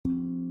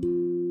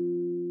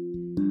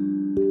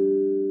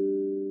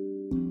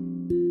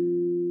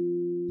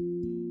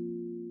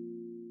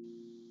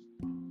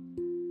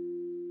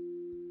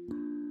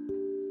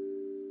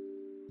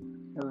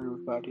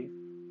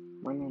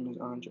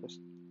unjust.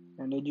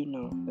 And did you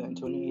know that in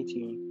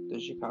 2018, the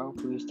Chicago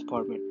Police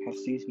Department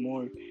has seized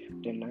more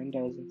than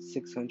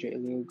 9,600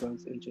 illegal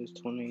guns in just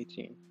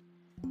 2018?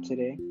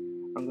 Today,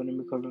 I'm going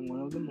to be covering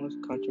one of the most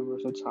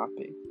controversial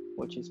topics,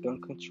 which is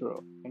gun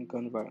control and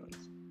gun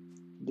violence.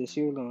 This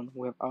year alone,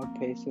 we have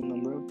outpaced the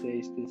number of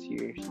days this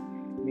year,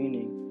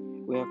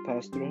 meaning we have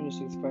passed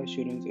 365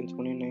 shootings in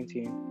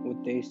 2019,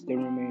 with days still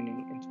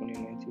remaining in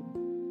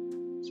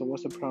 2019. So,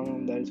 what's the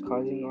problem that is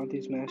causing all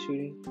these mass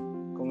shootings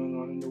going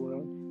on in the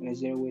world? And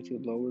is there a way to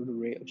lower the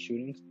rate of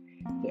shootings?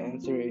 The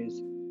answer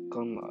is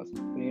gun laws.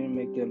 We need to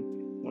make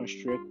them more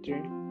stricter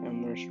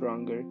and more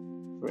stronger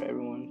for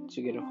everyone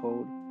to get a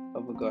hold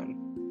of a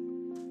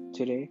gun.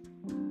 Today,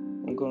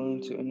 I'm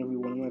going to interview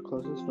one of my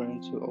closest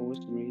friends who always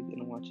reads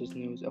and watches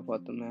news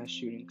about the mass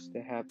shootings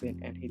that happen,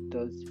 and he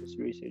does his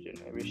research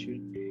on every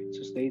shooting.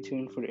 So stay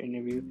tuned for the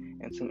interview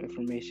and some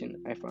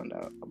information I found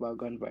out about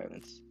gun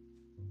violence.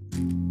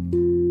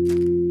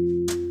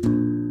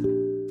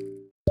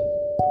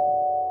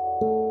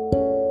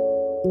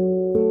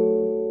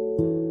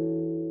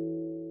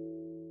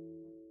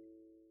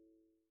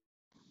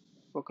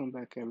 Welcome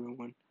back,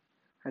 everyone.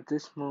 At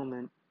this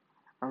moment,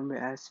 I'm going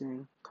to be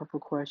asking a couple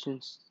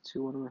questions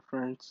to one of my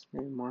friends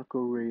named Marco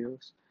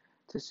Rios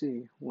to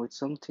see what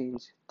some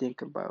teens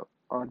think about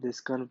all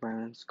this gun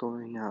violence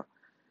going out.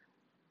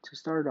 To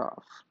start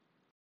off,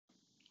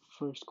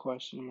 first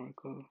question,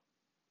 Marco.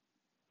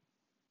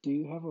 Do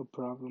you have a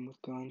problem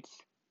with guns?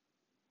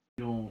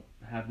 Don't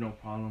have no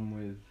problem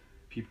with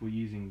people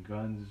using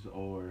guns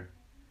or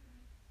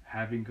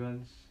having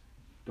guns.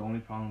 The only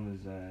problem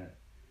is that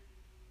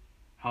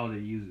how they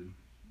use them.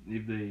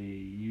 If they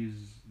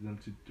use them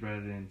to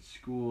threaten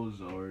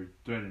schools or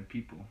threaten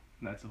people,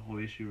 that's a whole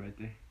issue right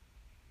there.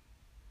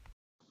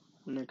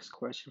 Next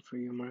question for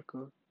you,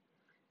 Marco.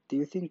 Do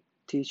you think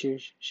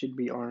teachers should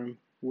be armed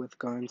with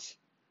guns?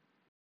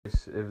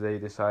 If they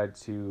decide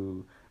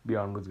to be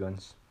armed with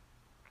guns,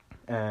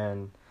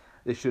 and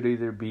they should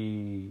either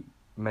be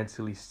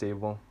mentally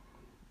stable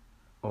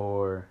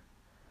or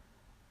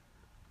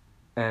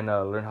and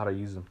learn how to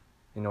use them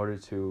in order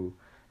to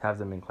have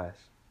them in class.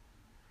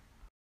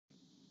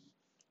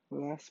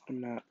 Last but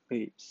not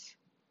least,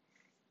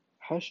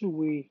 how should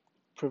we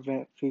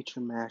prevent future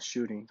mass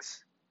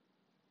shootings?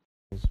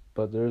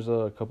 But there's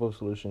a couple of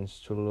solutions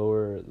to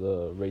lower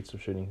the rates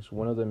of shootings.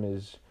 One of them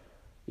is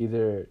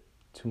either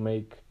to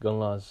make gun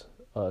laws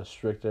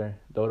stricter.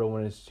 The other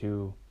one is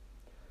to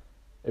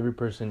every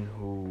person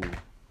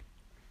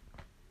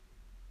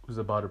who's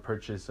about to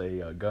purchase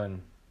a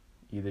gun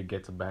either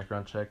gets a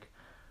background check,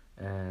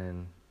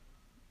 and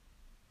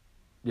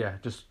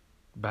just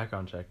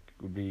background check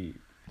would be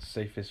the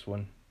safest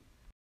one.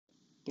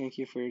 Thank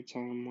you for your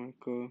time,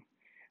 Marco.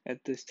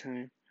 At this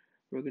time,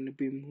 we're going to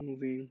be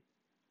moving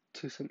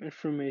to some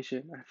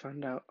information I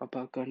found out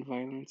about gun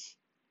violence.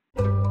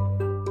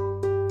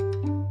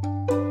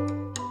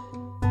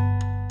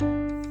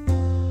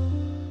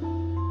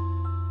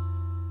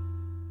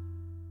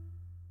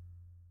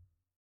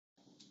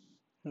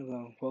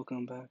 Hello,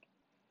 welcome back.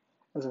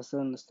 As I said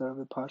in the start of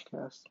the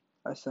podcast,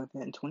 I said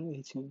that in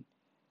 2018,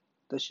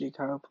 the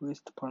Chicago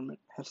Police Department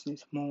has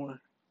seized more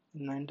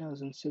than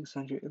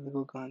 9,600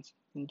 illegal guns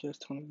in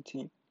just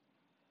 2018.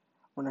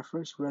 When I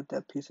first read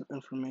that piece of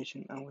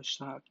information, I was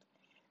shocked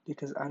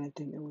because I didn't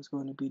think it was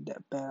going to be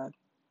that bad.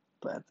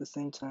 But at the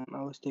same time,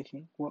 I was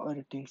thinking, what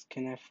other things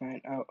can I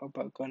find out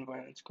about gun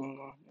violence going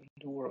on in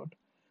the world?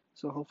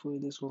 So hopefully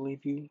this will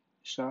leave you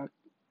shocked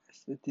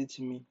as it did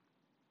to me.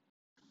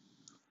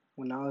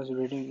 When I was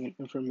reading an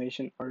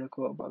information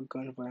article about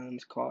gun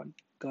violence called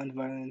Gun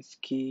Violence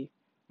Key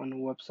on the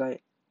website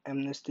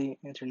Amnesty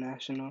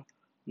International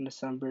on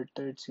December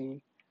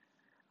 13,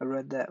 I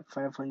read that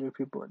 500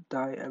 people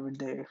die every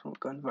day from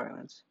gun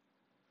violence,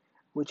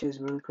 which is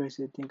really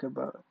crazy to think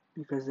about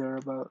because there are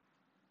about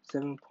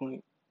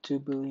 7.2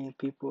 billion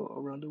people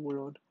around the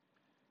world,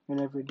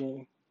 and every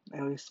day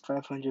at least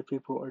 500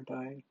 people are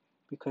dying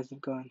because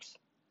of guns.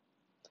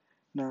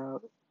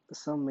 Now,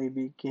 some may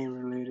be gang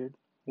related,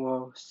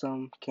 while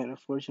some can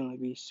unfortunately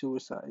be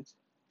suicides.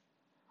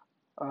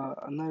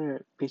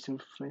 Another piece of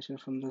information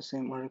from the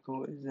same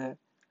article is that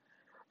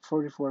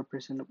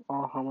 44% of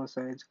all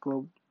homicides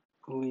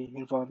globally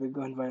involve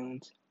gun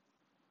violence.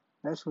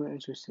 That's really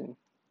interesting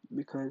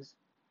because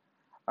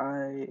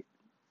I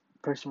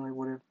personally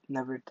would have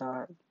never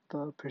thought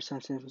the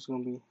percentage was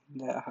going to be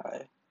that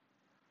high.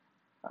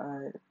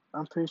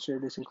 I'm pretty sure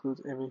this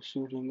includes every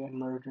shooting and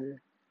murder,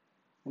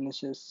 and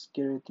it's just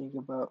scary to think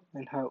about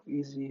and how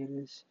easy it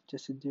is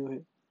just to do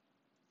it.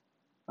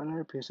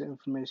 Another piece of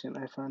information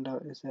I found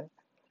out is that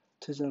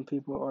 2,000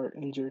 people are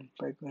injured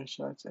by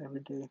gunshots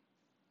every day.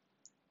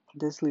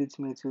 This leads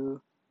me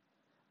to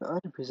the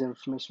other piece of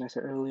information I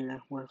said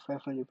earlier, where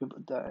 500 people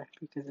die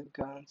because of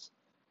guns,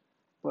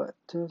 but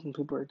 2,000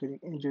 people are getting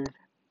injured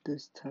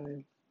this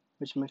time,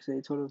 which makes it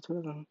a total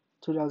of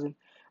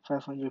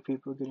 2,500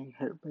 people getting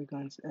hurt by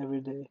guns every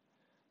day,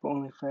 but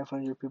only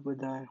 500 people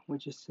die,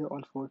 which is still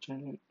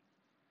unfortunate.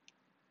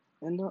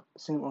 In the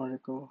same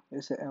article,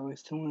 it said at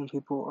least 2 million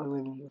people are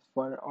living with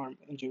firearm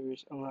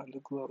injuries around the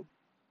globe.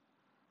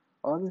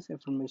 All this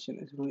information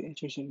is really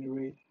interesting to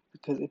read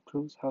because it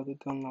proves how the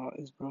gun law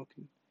is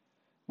broken.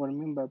 What I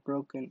mean by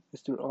broken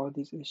is through all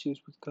these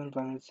issues with gun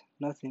violence,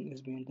 nothing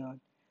is being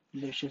done.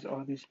 There's just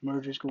all these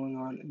murders going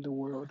on in the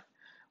world,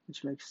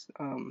 which makes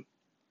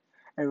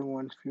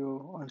everyone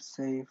feel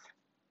unsafe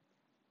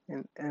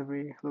in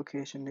every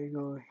location they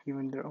go,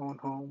 even their own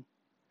home.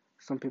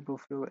 Some people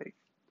feel like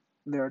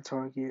they're a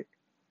target,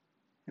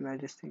 and I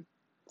just think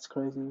it's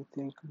crazy to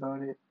think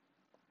about it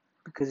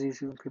because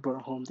usually when people are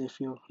home, they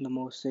feel the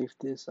most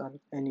safest out of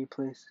any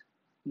place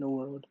in the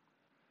world.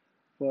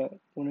 But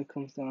when it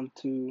comes down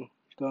to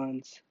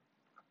guns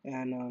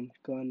and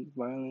gun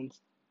violence,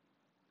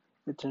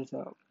 it turns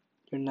out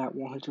you're not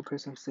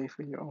 100% safe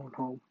in your own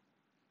home,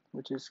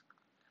 which is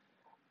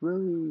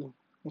really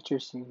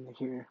interesting to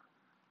hear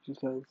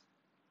because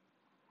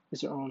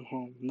it's your own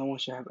home. No one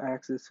should have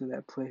access to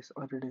that place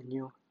other than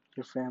you,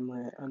 your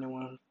family,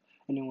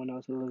 anyone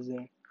else who lives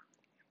there.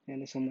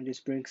 And if someone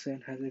just breaks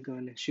in, has a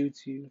gun, and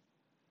shoots you,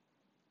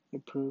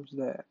 it proves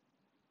that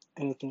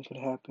anything could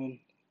happen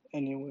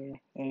anywhere,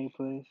 any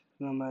place,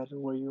 no matter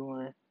where you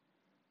are.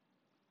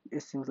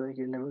 It seems like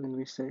you're never going to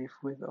be safe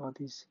with all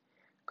these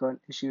gun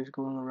issues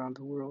going around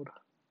the world.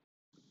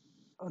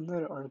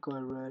 Another article I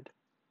read,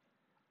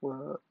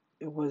 well,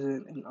 it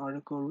wasn't an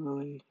article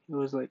really, it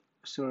was like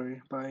a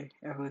story by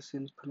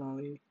Alison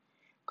Pinelli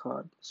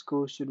called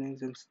School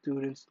Shootings and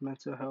Students'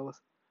 Mental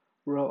Health,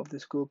 Role of the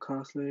School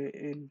Counselor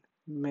in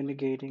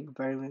Mitigating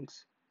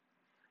Violence.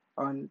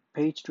 On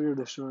page 3 of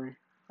the story,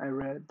 I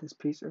read this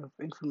piece of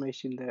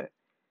information that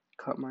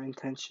caught my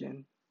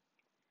attention,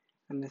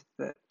 and it's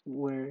that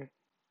where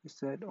it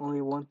said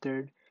only one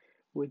third,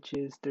 which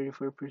is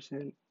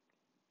 34%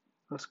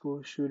 of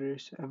school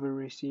shooters ever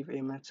receive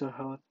a mental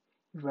health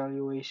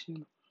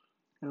evaluation,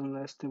 and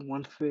less than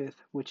one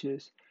fifth, which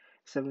is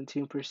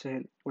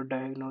 17%, were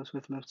diagnosed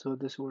with mental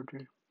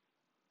disorder.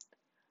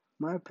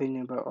 My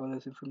opinion about all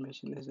this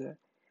information is that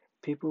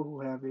people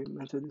who have a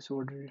mental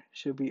disorder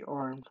shouldn't be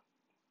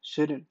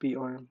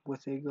armed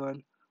with a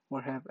gun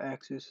or have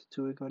access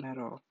to a gun at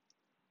all.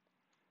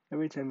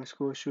 Every time a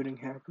school shooting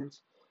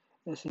happens,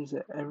 it seems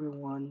that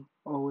everyone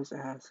always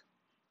asks,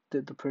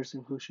 did the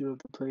person who shoot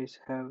up the place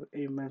have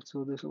a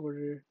mental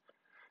disorder?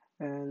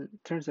 And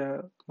it turns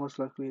out most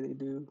likely they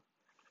do.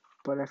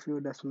 But I feel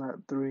that's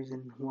not the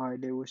reason why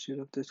they would shoot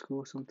up the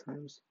school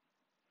sometimes.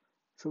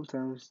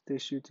 Sometimes they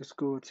shoot the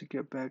school to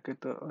get back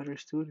at the other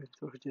students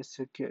or just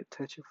to get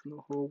attention from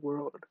the whole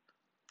world.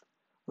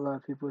 A lot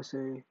of people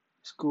say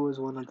school is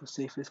one of the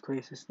safest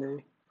places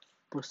they,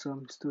 but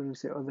some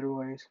students say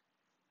otherwise.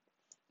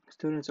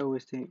 Students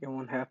always think it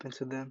won't happen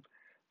to them,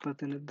 but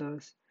then it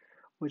does,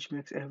 which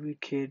makes every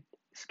kid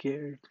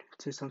scared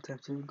to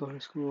sometimes even go to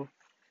school.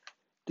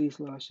 These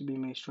laws should be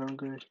made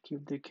stronger to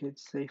keep their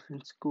kids safe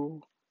in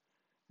school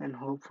and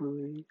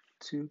hopefully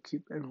to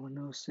keep everyone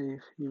else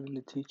safe, even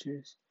the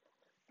teachers.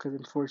 Because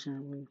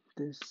unfortunately,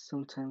 this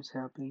sometimes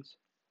happens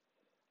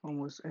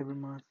almost every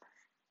month,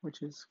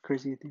 which is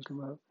crazy to think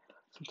about.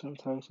 Sometimes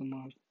twice a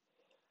month.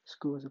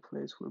 School is a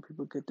place where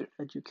people get their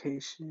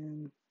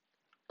education,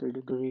 their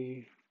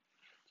degree,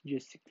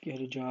 just to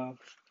get a job.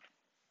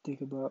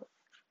 Think about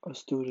a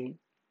student,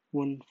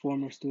 one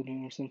former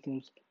student, or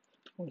sometimes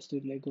a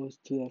student that goes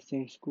to that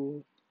same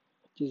school,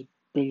 just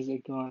brings a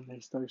gun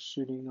and starts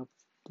shooting up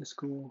the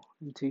school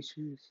and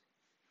teachers.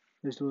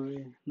 There's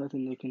really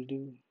nothing they can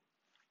do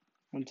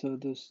until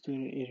the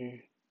student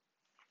either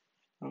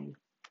um,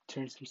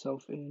 turns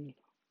himself in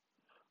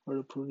or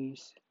the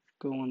police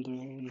go in there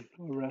and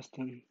arrest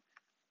him.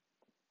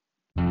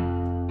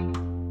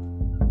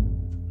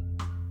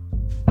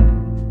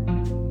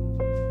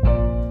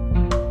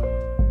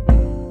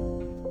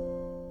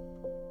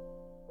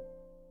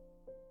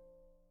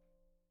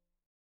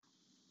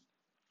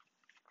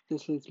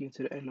 This leads me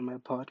to the end of my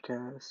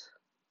podcast,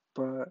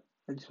 but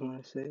I just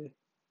want to say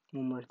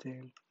one more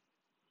thing.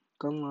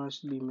 Gun laws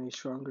should be made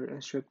stronger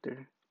and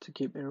stricter to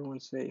keep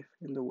everyone safe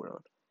in the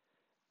world.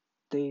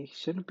 They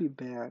shouldn't be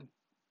banned.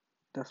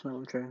 That's what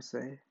I'm trying to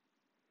say.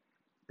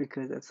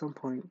 Because at some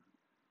point,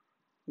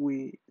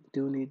 we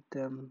do need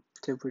them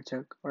to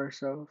protect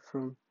ourselves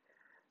from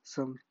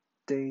some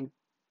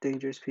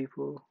dangerous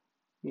people.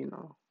 You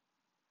know,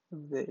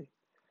 if they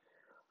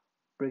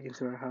break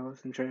into our house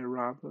and try to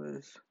rob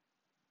us,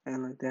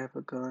 and like they have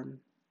a gun,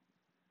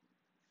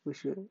 we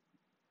should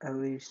at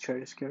least try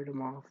to scare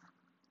them off.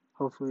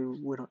 Hopefully,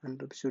 we don't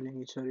end up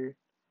shooting each other.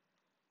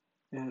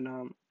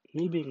 And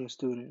me being a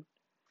student,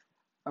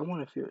 I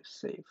want to feel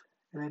safe,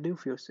 and I do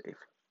feel safe.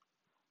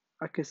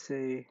 I could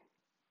say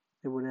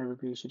there would never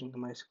be a shooting in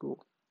my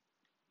school,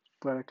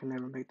 but I can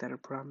never make that a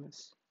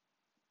promise.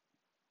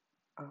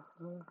 Uh,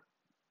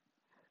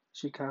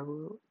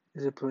 Chicago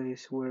is a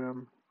place where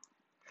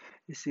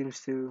it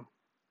seems to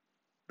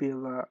be a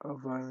lot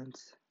of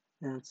violence,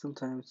 and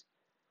sometimes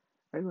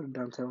I go to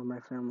downtown with my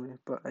family,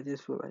 but I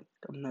just feel like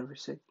I'm never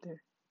safe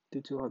there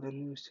due to all the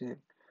news saying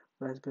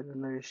there has been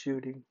another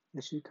shooting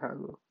in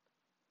Chicago,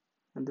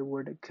 and the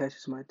word that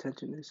catches my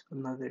attention is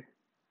another.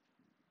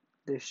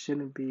 There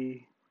shouldn't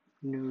be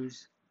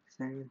news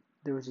saying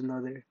there was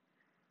another.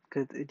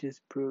 because it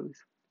just proves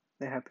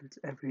it happens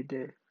every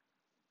day.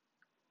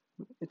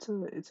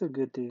 It's a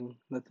good thing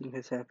nothing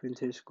has happened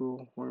to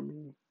school or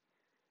me.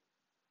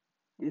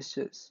 It's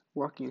just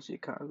walking in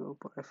Chicago,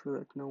 but I feel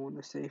like no one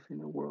is safe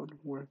in a world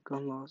where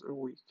gun laws are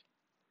weak.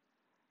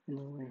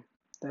 Anyway,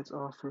 that's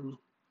all from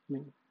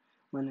me.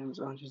 My name is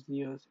Andres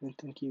Diaz, and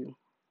thank you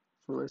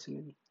for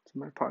listening to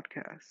my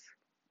podcast.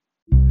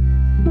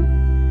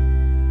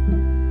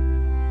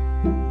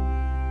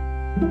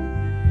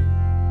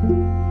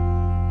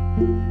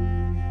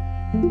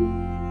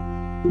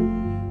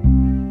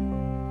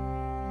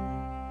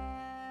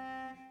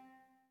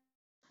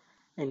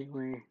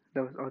 Anyway,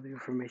 that was all the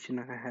information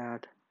I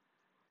had.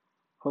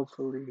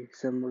 Hopefully,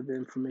 some of the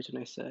information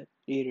I said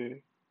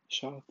either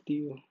shocked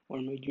you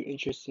or made you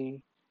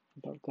interesting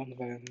about gun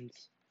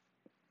violence.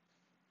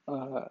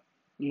 Uh,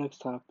 Next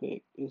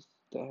topic is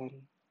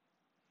then